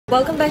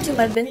Welcome back to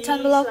my Bintan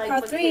vlog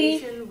part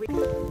 3.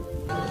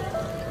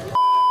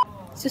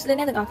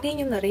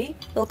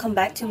 Welcome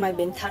back to my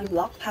Bintan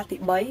vlog part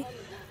 3.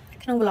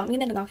 Trong vlog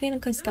này các bạn đang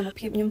cầm một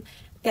phim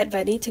get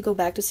ready to go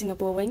back to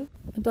Singapore wing.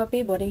 Tôi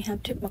bị boarding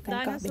house tripមកកា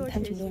ន់កោះ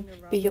Bintan ចំនួន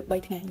 2 យប់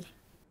 3 ថ្ងៃ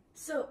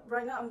So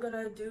right now I'm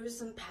gonna do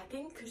some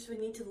packing because we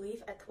need to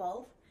leave at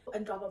 12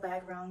 and drop a bag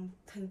around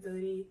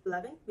 10:30,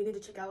 11. We need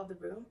to check out of the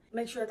room.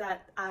 Make sure that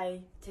I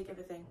take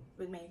everything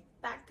with me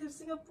back to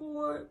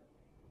Singapore.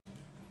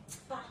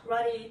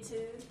 Ready to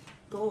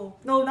go.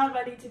 No, not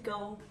ready to go.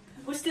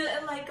 We're still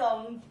in like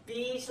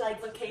beach, like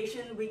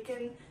vacation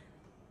weekend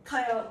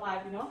kind of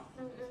vibe, you know?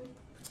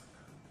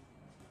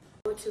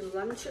 Go to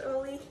lunch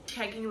early.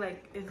 Checking like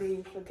if we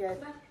forget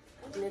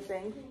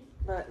anything.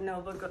 But no,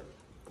 we're good.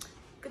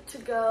 Good to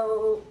go.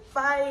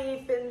 Bye,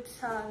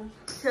 Bintan.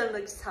 Till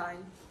next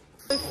time.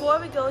 Before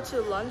we go to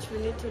lunch, we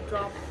need to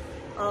drop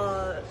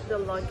the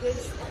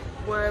luggage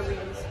where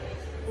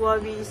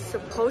we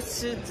supposed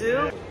to do.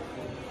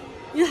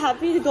 You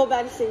happy to go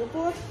back to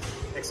Singapore?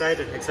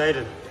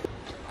 Excited.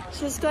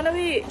 So it's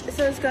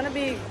gonna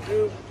be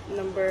group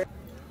number.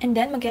 And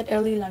then we get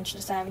early lunch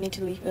this time. We need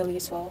to leave early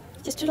as well.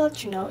 Just to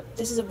let you know,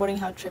 this is a boarding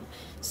house trip.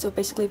 So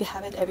basically we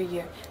have it every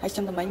year. I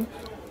jump the main.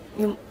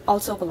 You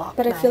also vlog.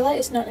 But I feel like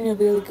it's not in a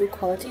really good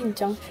quality. In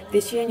jump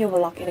this year you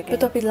vlog it again. But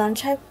topic lunch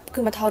hai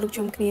cứ mà thao được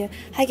chung kia.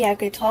 Hai cái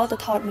cái thao to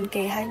thao mình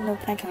kề hai nấu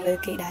ăn khang lơ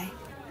kề đai.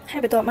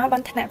 Hai bữa má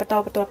ban thạnh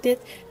bữa tiết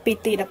pi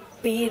tì đập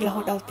pi là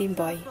hồi đầu tìm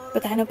bòi. Bữa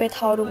tai nóไปth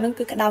าวនឹង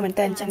គឺក្តៅមែន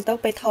តើអញ្ចឹងទៅ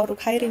ไปថតរូប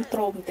ហើយរៀងត្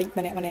រូបន្តិច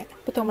ម្នាក់បន្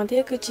ទាប់មកទៀ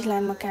តគឺជាឡា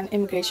នមកកាន់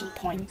immigration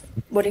point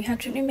boarding house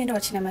trip នេះមានដ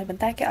ល់ឆ្នាំហើយប៉ុ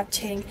ន្តែគេអត់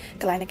ឆេង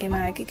កន្លែងដែលគេម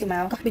កគឺគេម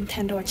កកោះ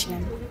Bintan ដល់ឆ្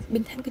នាំ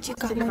Bintan គឺជា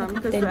កោះមួយនៅ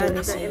ប្រទេសឥណ្ឌូ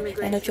នេស៊ី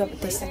ដែលនៅជាប់ប្រ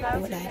ទេសសិង្ហ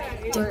បុរីដែរ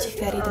អញ្ចឹងជិះ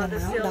ferry ទៅ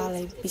មកដល់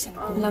ហើយពីសិង្ហ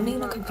បុរីឡើយនេះ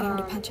នៅខាងក្រៅ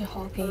departure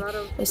hall គេ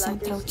ដោយសារ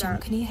ត្រូវចាំ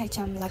គ្នាហើយ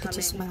ចាំ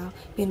luggage មក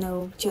វានៅ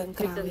ជើង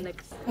ក្រៅ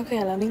អូខេឥ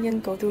ឡូវនេះយើង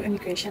go through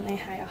immigration ឲ្យ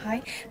ហើយ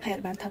អ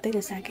ត់បានថតទេ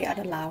ដោយសារគេអ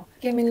ត់ allow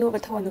គេមានលក់វ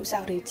ត្ថុអនុស្សា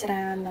វរីយ៍ច្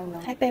រើននៅ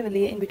នោះហើយពេលវេ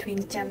លា in between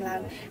ចាំឡើ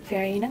ង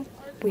ferry ហ្នឹង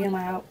ពួកយើងម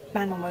ក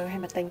បានមកមើលឲ្យ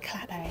មកទិញខ្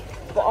លះដែរ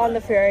We're on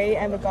the ferry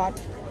and we got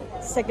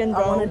second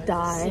row. I wanna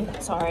die.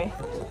 Sorry.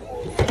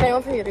 If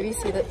anyone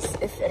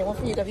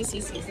from UWC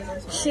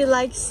seasickness. She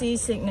likes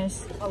seasickness.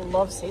 I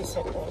love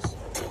seasickness.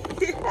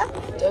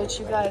 Don't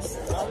you guys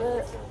love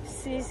it?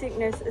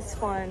 Seasickness is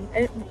fun.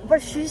 But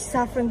she's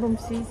suffering from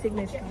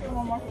seasickness.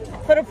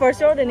 For the first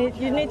row,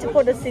 you need to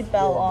put a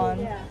seatbelt on.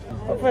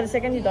 But for the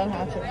second, you don't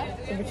have to.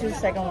 So we choose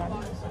the second one.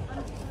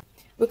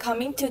 We're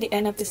coming to the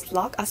end of this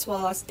vlog as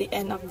well as the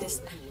end of this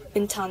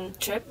Bintan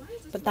trip.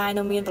 ប៉ុន្តែ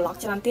នៅមាន vlog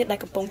ច្រើនទៀតដែល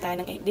កំពុងតែ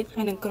នឹង edit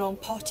ហើយនឹងក្រុង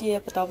ផុសជា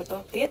បន្ត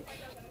ទៀត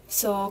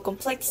So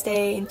complex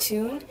stay in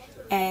tune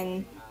and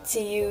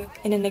see you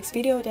in the next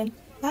video then.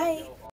 Bye.